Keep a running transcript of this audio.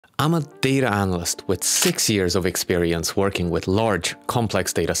I'm a data analyst with 6 years of experience working with large,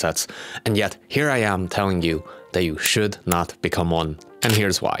 complex datasets, and yet here I am telling you that you should not become one. And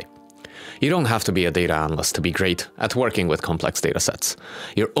here's why. You don't have to be a data analyst to be great at working with complex datasets.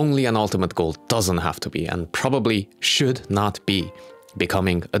 Your only and ultimate goal doesn't have to be, and probably should not be,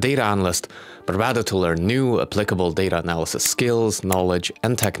 becoming a data analyst, but rather to learn new applicable data analysis skills, knowledge,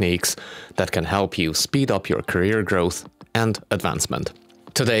 and techniques that can help you speed up your career growth and advancement.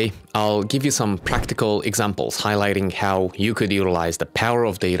 Today, I'll give you some practical examples highlighting how you could utilize the power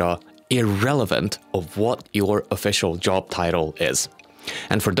of data irrelevant of what your official job title is.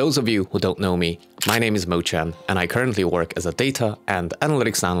 And for those of you who don't know me, my name is Mo Chen, and I currently work as a data and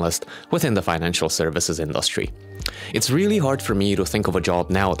analytics analyst within the financial services industry. It's really hard for me to think of a job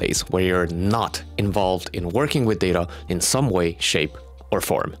nowadays where you're not involved in working with data in some way, shape, or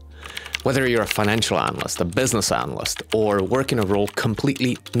form. Whether you're a financial analyst, a business analyst, or work in a role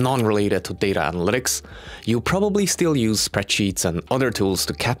completely non-related to data analytics, you probably still use spreadsheets and other tools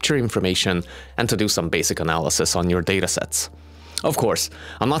to capture information and to do some basic analysis on your datasets. Of course,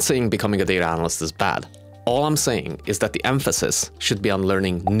 I'm not saying becoming a data analyst is bad. All I'm saying is that the emphasis should be on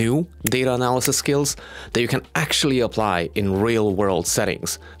learning new data analysis skills that you can actually apply in real-world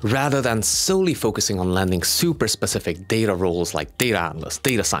settings, rather than solely focusing on landing super specific data roles like data analyst,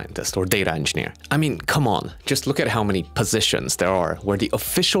 data scientist, or data engineer. I mean, come on, just look at how many positions there are where the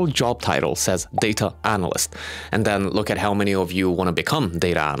official job title says data analyst, and then look at how many of you want to become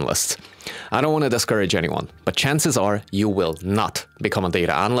data analysts. I don't want to discourage anyone, but chances are you will not become a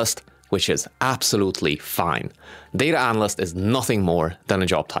data analyst, which is absolutely fine. Data analyst is nothing more than a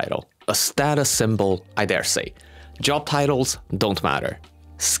job title. A status symbol, I dare say. Job titles don't matter.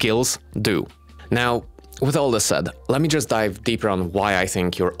 Skills do. Now, with all this said, let me just dive deeper on why I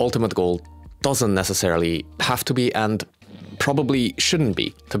think your ultimate goal doesn't necessarily have to be, and probably shouldn't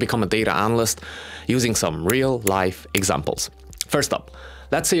be, to become a data analyst, using some real-life examples. First up,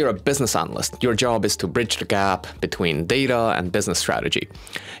 let's say you're a business analyst. Your job is to bridge the gap between data and business strategy.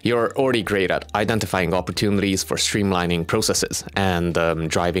 You're already great at identifying opportunities for streamlining processes and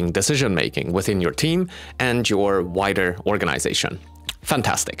driving decision-making within your team and your wider organization.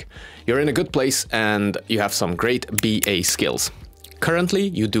 Fantastic. You're in a good place and you have some great BA skills. Currently,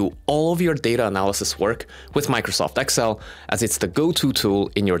 you do all of your data analysis work with Microsoft Excel, as it's the go-to tool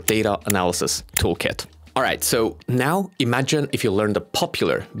in your data analysis toolkit. Alright, so now imagine if you learned a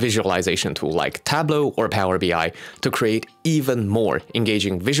popular visualization tool like Tableau or Power BI to create even more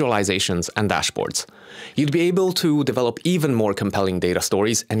engaging visualizations and dashboards. You'd be able to develop even more compelling data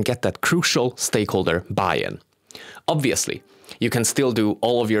stories and get that crucial stakeholder buy-in. Obviously, you can still do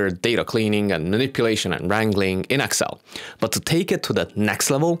all of your data cleaning and manipulation and wrangling in Excel, but to take it to the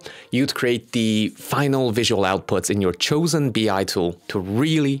next level, you'd create the final visual outputs in your chosen BI tool to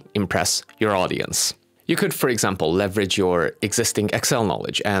really impress your audience. You could, for example, leverage your existing Excel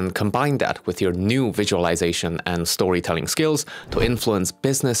knowledge and combine that with your new visualization and storytelling skills to influence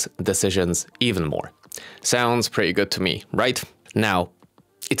business decisions even more. Sounds pretty good to me, right? Now,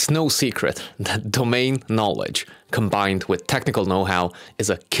 it's no secret that domain knowledge combined with technical know-how is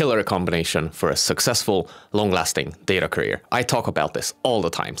a killer combination for a successful, long-lasting data career. I talk about this all the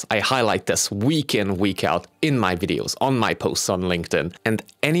time. I highlight this week in, week out in my videos, on my posts on LinkedIn, and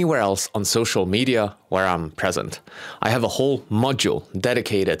anywhere else on social media where I'm present. I have a whole module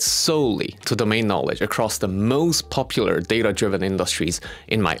dedicated solely to domain knowledge across the most popular data-driven industries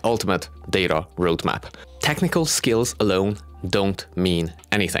in my ultimate data roadmap. Technical skills alone don't mean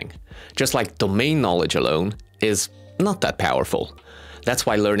anything. Just like domain knowledge alone is not that powerful. That's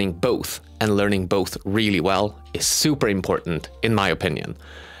why learning both, and learning both really well, is super important in my opinion.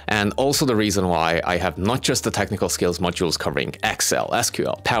 And also the reason why I have not just the technical skills modules covering Excel,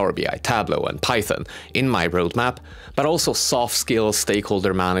 SQL, Power BI, Tableau, and Python in my roadmap, but also soft skills,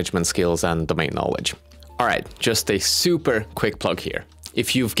 stakeholder management skills, and domain knowledge. Alright, just a super quick plug here.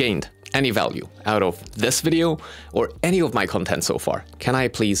 If you've gained any value out of this video or any of my content so far, can I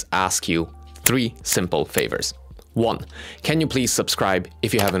please ask you 3 simple favors? 1. Can you please subscribe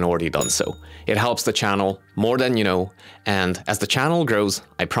if you haven't already done so? It helps the channel more than you know, and as the channel grows,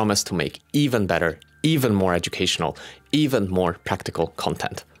 I promise to make even better, even more educational, even more practical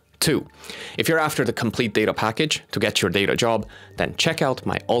content. 2. If you're after the complete data package to get your data job, then check out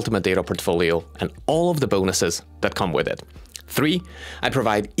my ultimate data portfolio and all of the bonuses that come with it. 3. I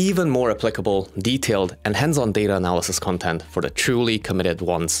provide even more applicable, detailed, and hands-on data analysis content for the truly committed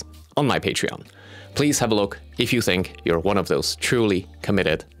ones on my Patreon. Please have a look if you think you're one of those truly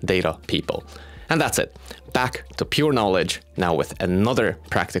committed data people. And that's it. Back to pure knowledge, now with another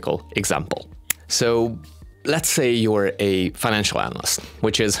practical example. So let's say you're a financial analyst,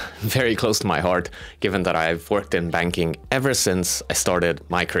 which is very close to my heart, given that I've worked in banking ever since I started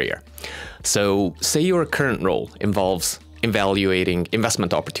my career. So say your current role involves evaluating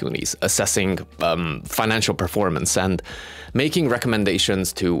investment opportunities, assessing financial performance, and making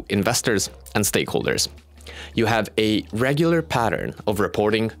recommendations to investors and stakeholders. You have a regular pattern of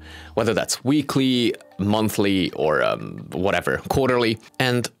reporting, whether that's weekly, monthly, or whatever, quarterly,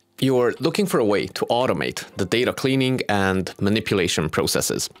 and you're looking for a way to automate the data cleaning and manipulation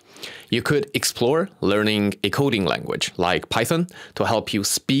processes. You could explore learning a coding language like Python to help you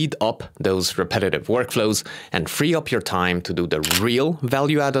speed up those repetitive workflows and free up your time to do the real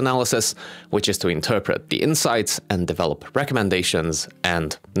value-add analysis, which is to interpret the insights and develop recommendations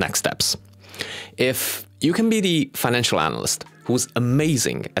and next steps. If you can be the financial analyst who's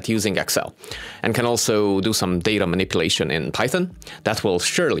amazing at using Excel and can also do some data manipulation in Python, that will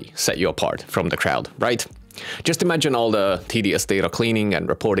surely set you apart from the crowd, right? Just imagine all the tedious data cleaning and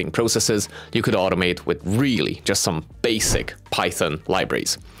reporting processes you could automate with really just some basic Python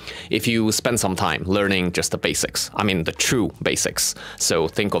libraries. If you spend some time learning just the basics, I mean the true basics, so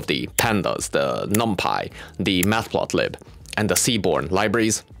think of the pandas, the NumPy, the matplotlib, and the Seaborn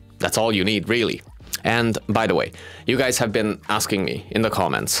libraries, that's all you need really. And by the way, you guys have been asking me in the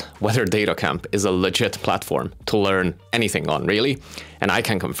comments whether DataCamp is a legit platform to learn anything on, really, and I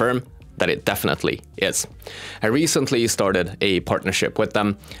can confirm that it definitely is. I recently started a partnership with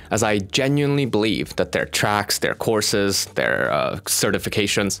them as I genuinely believe that their tracks, their courses, their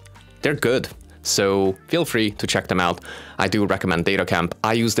certifications, they're good. So feel free to check them out. I do recommend DataCamp.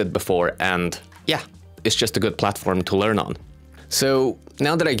 I used it before and yeah, it's just a good platform to learn on. So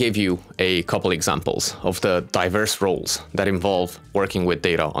now that I gave you a couple examples of the diverse roles that involve working with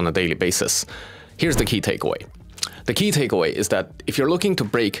data on a daily basis, here's the key takeaway. The key takeaway is that if you're looking to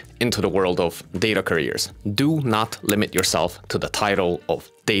break into the world of data careers, do not limit yourself to the title of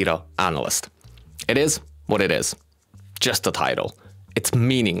data analyst. It is what it is, just a title. It's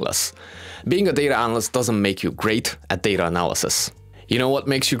meaningless. Being a data analyst doesn't make you great at data analysis. You know what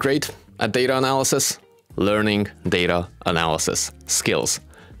makes you great at data analysis? Learning data analysis skills.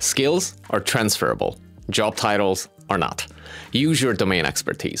 Skills are transferable. Job titles are not. Use your domain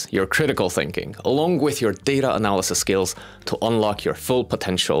expertise, your critical thinking, along with your data analysis skills to unlock your full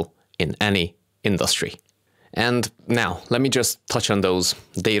potential in any industry. And now, let me just touch on those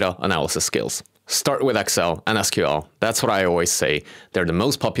data analysis skills. Start with Excel and SQL. That's what I always say. They're the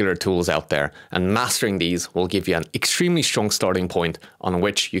most popular tools out there, and mastering these will give you an extremely strong starting point on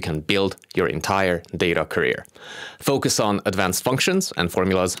which you can build your entire data career. Focus on advanced functions and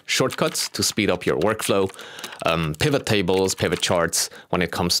formulas, shortcuts to speed up your workflow, pivot tables, pivot charts when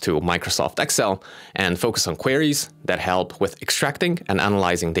it comes to Microsoft Excel, and focus on queries that help with extracting and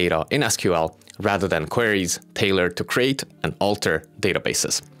analyzing data in SQL rather than queries tailored to create and alter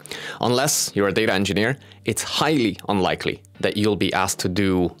databases. Unless you're a data engineer, it's highly unlikely that you'll be asked to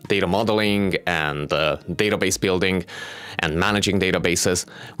do data modeling and database building and managing databases,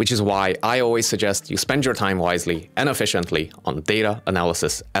 which is why I always suggest you spend your time wisely and efficiently on data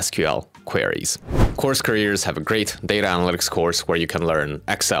analysis SQL queries. Course Careers have a great data analytics course where you can learn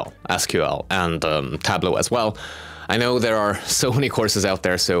Excel, SQL, and Tableau as well. I know there are so many courses out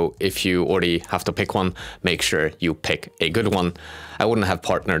there, so if you already have to pick one, make sure you pick a good one. I wouldn't have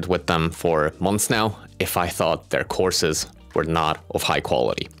partnered with them for months now if I thought their courses were not of high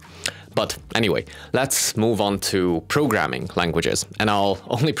quality. But anyway, let's move on to programming languages, and I'll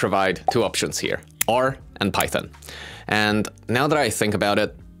only provide two options here, R and Python. And now that I think about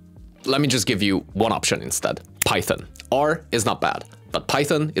it, let me just give you one option instead, Python. R is not bad, but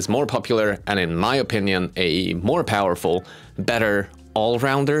Python is more popular and, in my opinion, a more powerful, better,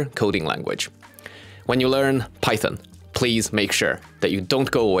 all-rounder coding language. When you learn Python, please make sure that you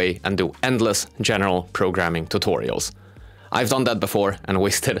don't go away and do endless general programming tutorials. I've done that before and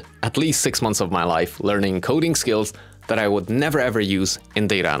wasted at least 6 months of my life learning coding skills that I would never ever use in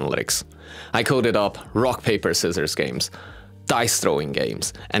data analytics. I coded up rock, paper, scissors games, dice throwing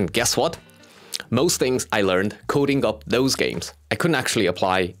games, and guess what? Most things I learned coding up those games I couldn't actually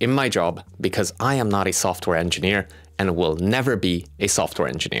apply in my job because I am not a software engineer and will never be a software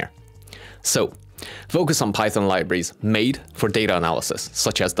engineer. So, focus on Python libraries made for data analysis,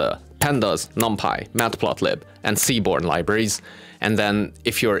 such as the pandas, NumPy, matplotlib, and Seaborn libraries. And then,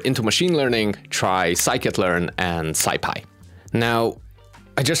 if you're into machine learning, try scikit-learn and SciPy. Now,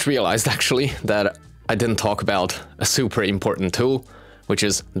 I just realized actually that I didn't talk about a super important tool, which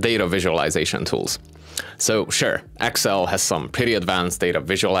is data visualization tools. So sure, Excel has some pretty advanced data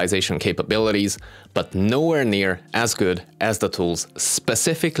visualization capabilities, but nowhere near as good as the tools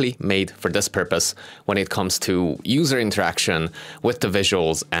specifically made for this purpose when it comes to user interaction with the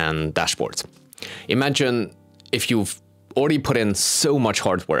visuals and dashboards. Imagine if you've already put in so much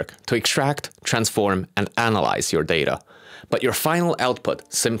hard work to extract, transform, and analyze your data, but your final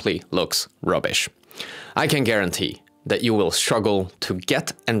output simply looks rubbish. I can guarantee that you will struggle to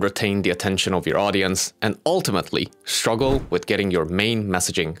get and retain the attention of your audience and ultimately struggle with getting your main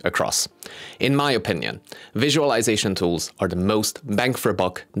messaging across. In my opinion, visualization tools are the most bang for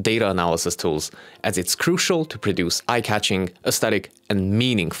buck data analysis tools, as it's crucial to produce eye-catching, aesthetic, and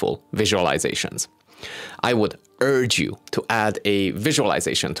meaningful visualizations. I would urge you to add a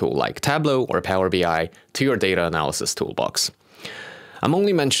visualization tool like Tableau or Power BI to your data analysis toolbox. I'm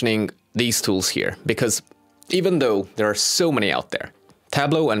only mentioning these tools here because even though there are so many out there,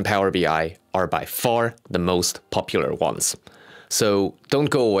 Tableau and Power BI are by far the most popular ones. So don't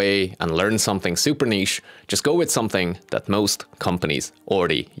go away and learn something super niche, just go with something that most companies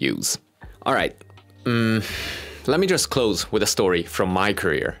already use. All right, let me just close with a story from my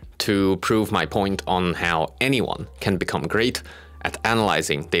career to prove my point on how anyone can become great at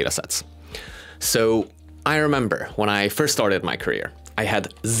analyzing datasets. So I remember when I first started my career, I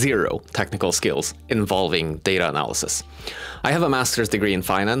had zero technical skills involving data analysis. I have a master's degree in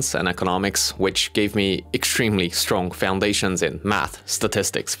finance and economics, which gave me extremely strong foundations in math,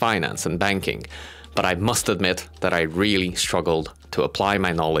 statistics, finance, and banking. But I must admit that I really struggled to apply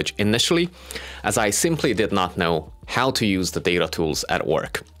my knowledge initially, as I simply did not know how to use the data tools at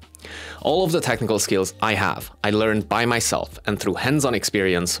work. All of the technical skills I have, I learned by myself and through hands-on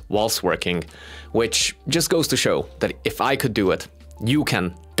experience whilst working, which just goes to show that if I could do it, you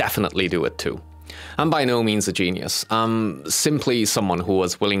can definitely do it too. I'm by no means a genius. I'm simply someone who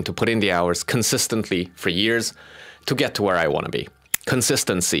was willing to put in the hours consistently for years to get to where I want to be.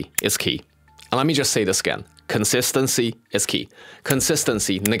 Consistency is key. And let me just say this again. Consistency is key.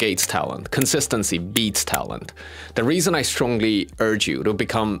 Consistency negates talent. Consistency beats talent. The reason I strongly urge you to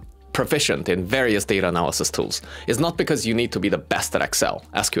become proficient in various data analysis tools is not because you need to be the best at Excel,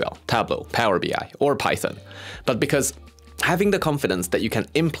 SQL, Tableau, Power BI, or Python, but because having the confidence that you can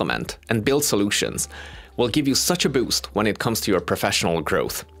implement and build solutions will give you such a boost when it comes to your professional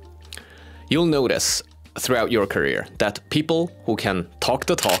growth. You'll notice throughout your career that people who can talk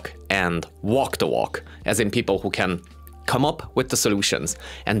the talk and walk the walk, as in people who can come up with the solutions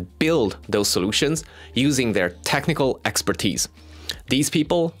and build those solutions using their technical expertise, these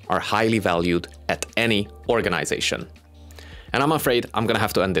people are highly valued at any organization. And I'm afraid I'm gonna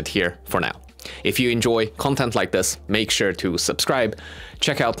have to end it here for now. If you enjoy content like this, make sure to subscribe,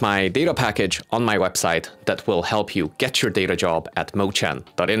 check out my data package on my website that will help you get your data job at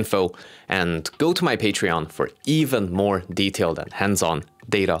mochan.info, and go to my Patreon for even more detailed and hands-on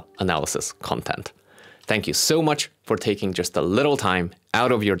data analysis content. Thank you so much for taking just a little time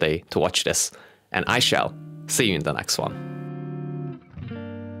out of your day to watch this, and I shall see you in the next one.